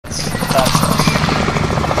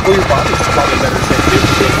Well, your body's probably in better shape too. You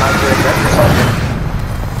get time to rest yourself.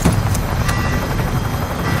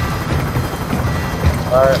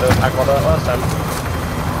 Alright, I called that last time.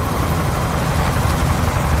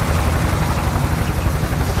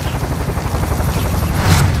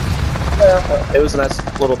 Yeah, it was a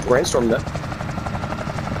nice little brainstorm though.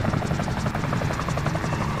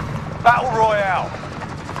 Battle Royale.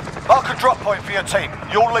 Mark a drop point for your team.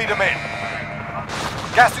 You'll lead them in.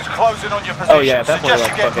 Gas is closing on your position. Oh yeah, definitely.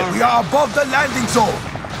 Like, get moving. We are above the landing zone.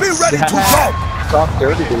 Be ready to drop. Drop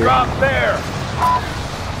dirty, dude. Drop there.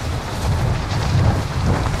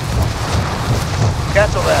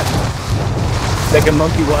 Cancel that. Make a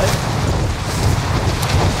monkey what?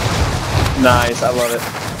 Nice, I love it.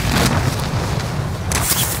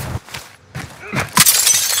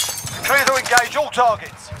 Clear to engage all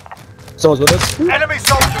targets. Someone's with us. Enemy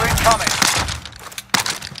soldier incoming.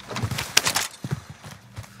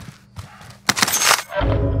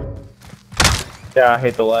 Yeah, I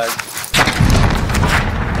hate the lag.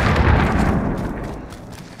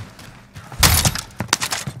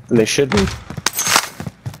 And they should be.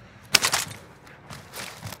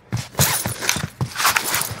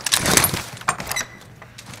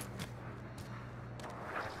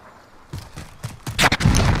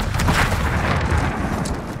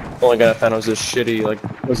 Only guy I found was this shitty, like,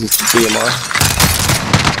 was this DMR?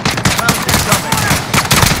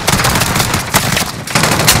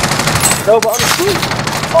 No, but on the street!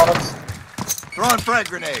 On us. Throwing frag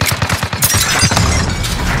grenade.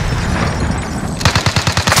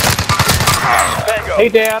 Bingo. Hey,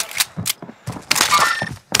 Dad!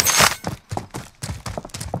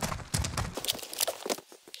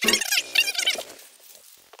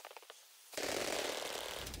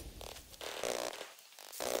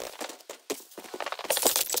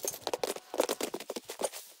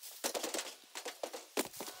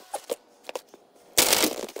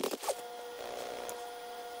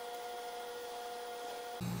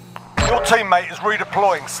 Your teammate is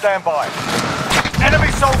redeploying. Stand by.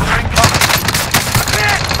 Enemy soldier incoming.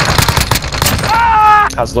 Ah!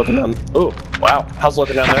 How's it looking down? Ooh, wow. How's it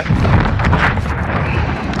looking down there?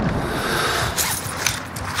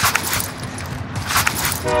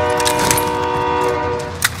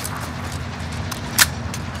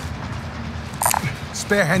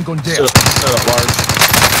 Spare handgun down. Still large.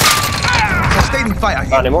 Sustaining fire here.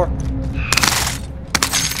 Not anymore.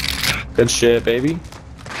 Good shit, baby.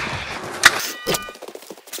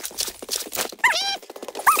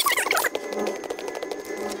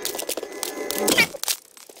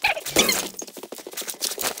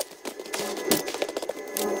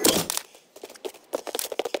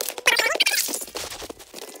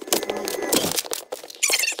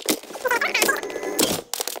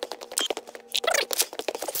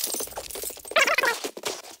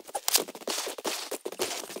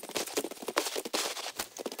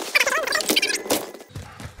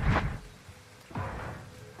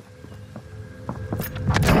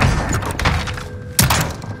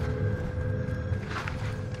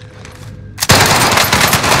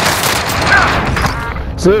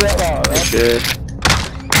 Shit.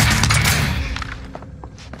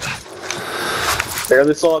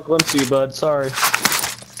 Barely saw a glimpse of you, bud. Sorry.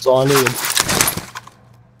 That's all I needed.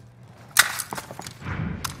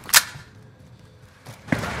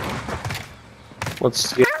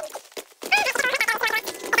 Let's get.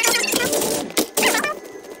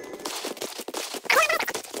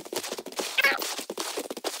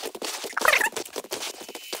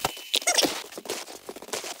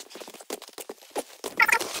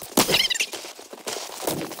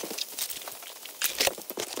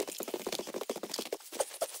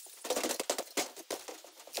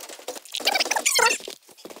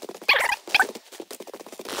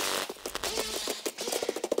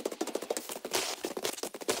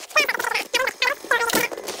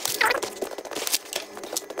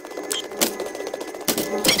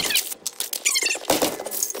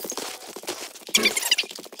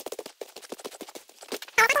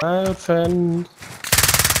 My friend.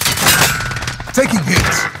 Taking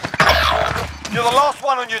hits. You're the last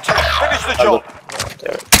one on your team. Finish the job.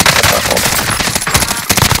 Damn it.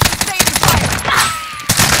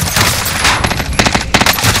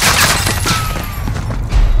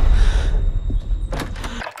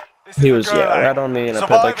 He was, yeah, right on me, and I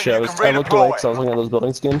put like shit. I looked away because I was looking at those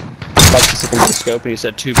buildings again. Like just looking at the scope, and he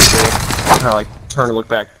said two people. I kind of like turned to look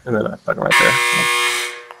back, and then I fucking right there.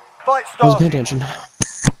 Fight I was paying started. attention.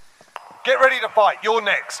 Get ready to fight. You're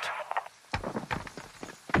next.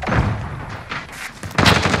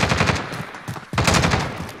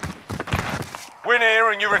 Win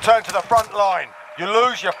here and you return to the front line. You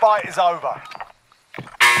lose, your fight is over.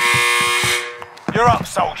 You're up,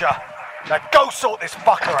 soldier. Now go sort this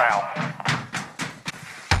fucker out.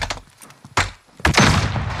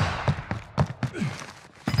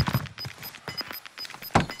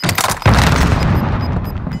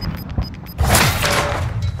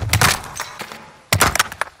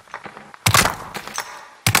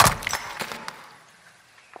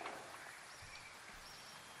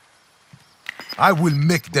 I will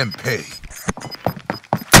make them pay.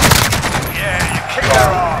 Yeah, you kick their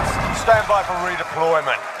ass. Stand by for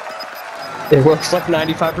redeployment. It works like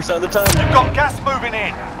 95% of the time. You've got gas moving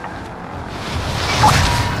in.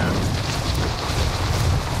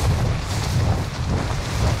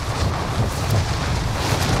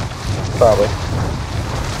 Probably.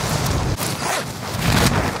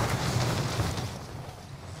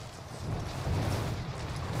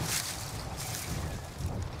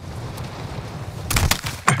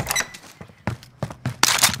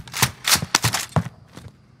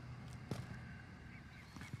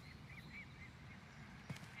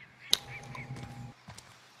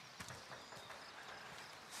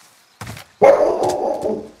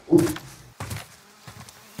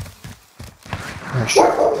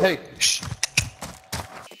 Hey, shh.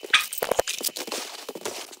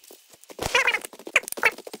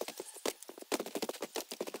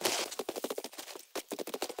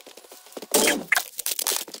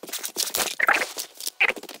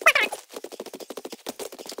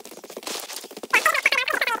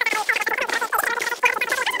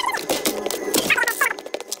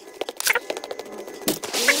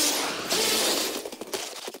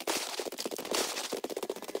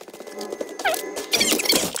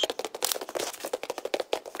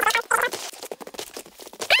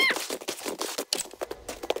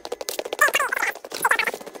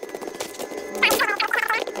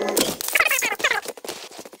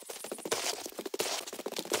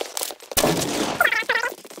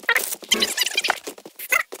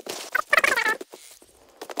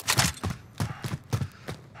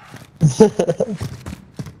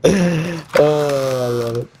 Oh, I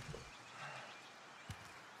love it.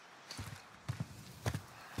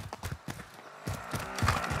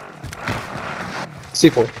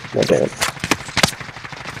 C4. God damn it.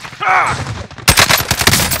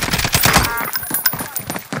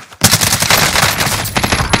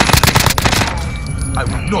 I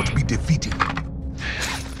will not be defeated.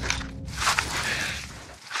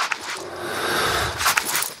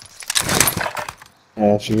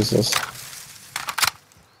 Oh, Jesus.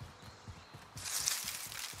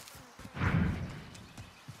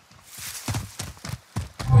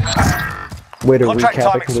 Way to Contract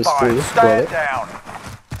recap time it to this expired. fool. Stand down.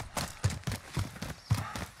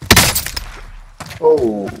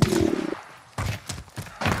 Oh.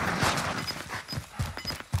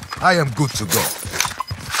 I am good to go.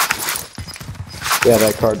 Yeah,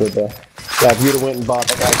 that car did that. Yeah, if you'd have went and bought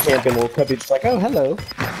that guy camping little puppy, just like, oh, hello.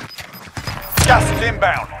 Gas is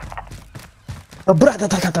inbound.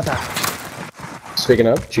 Speaking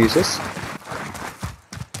of, Jesus.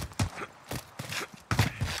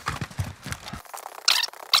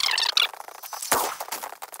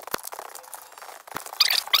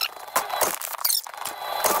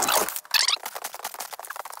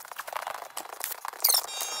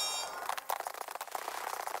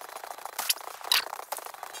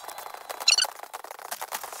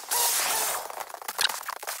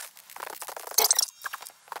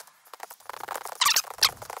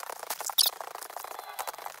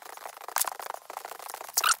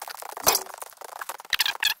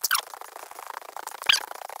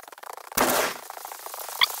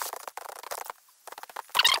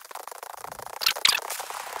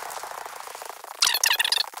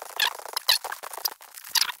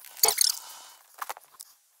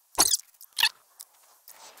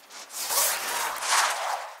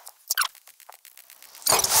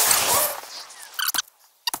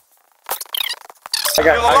 I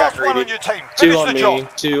got One on greedy. your team. 2 Finish on the me,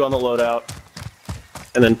 job. 2 on the loadout,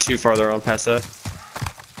 and then 2 farther on past that.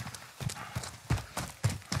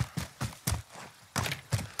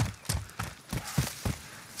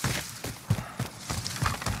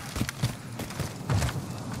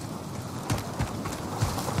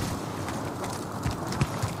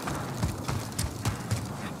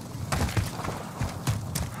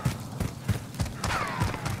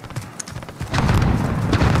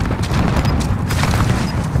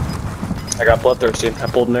 I got bloodthirsty. I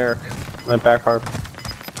pulled an Eric. Went back hard.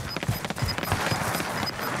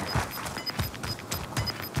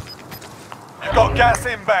 You've got gas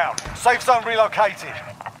inbound. Safe zone relocated.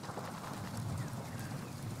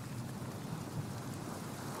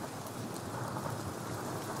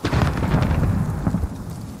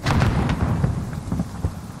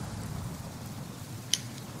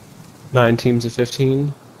 9 teams of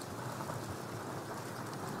 15.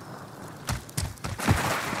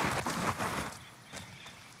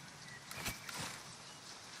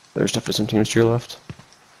 There's definitely some teams to your left.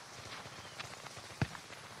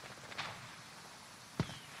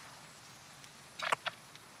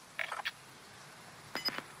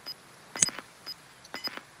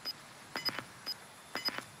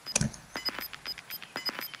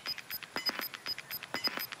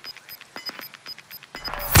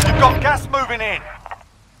 You've got gas moving in.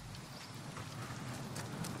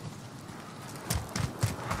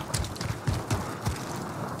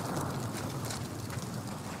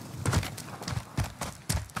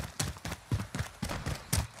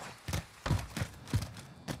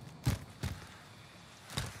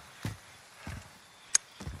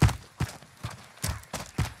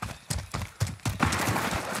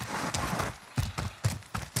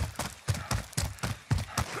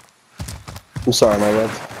 I'm sorry, my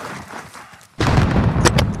love.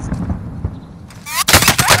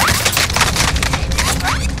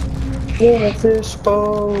 In a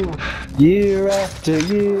fishbowl, year after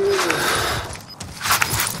year.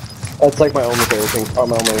 That's like my only favorite thing. Oh,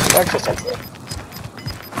 my only actually that's it.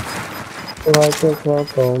 Like the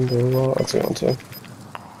clock on the wall. That's the one too.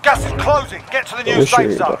 Gas is closing. Get to the new We're sure safe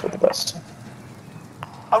you're zone. definitely the best.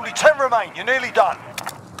 Only 10 remain. You're nearly done.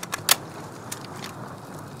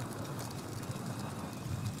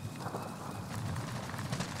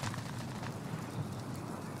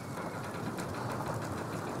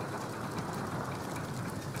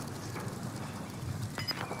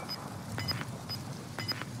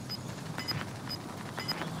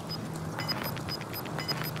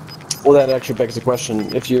 Well, that actually begs the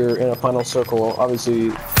question: if you're in a final circle, obviously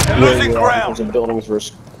You're where losing you are in ground. terms of buildings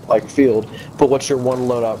versus like field, but what's your one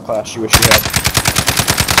loadout class you wish you had?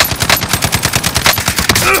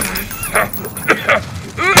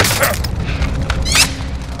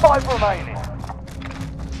 5 remaining.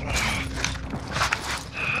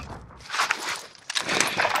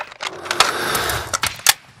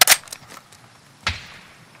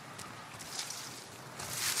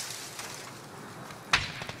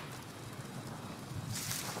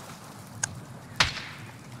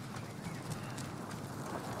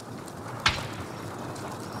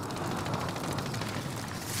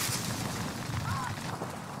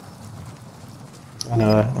 I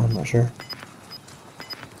know, I'm not sure.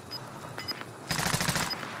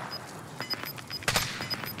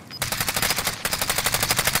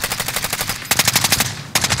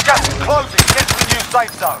 Gas is closing. Get to the new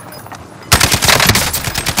safe zone.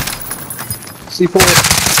 C4.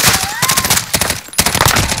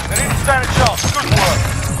 They didn't stand a chance. Good work.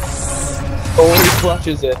 Or he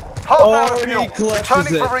clutches it. Half out of Or fuel. he clutches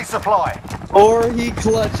Returning it. for resupply. Or he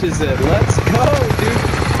clutches it. Let's go, dude.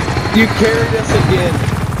 You carried us again.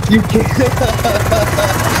 You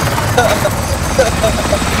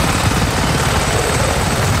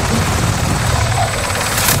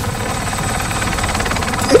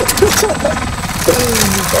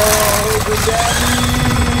Oh, the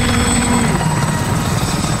daddy.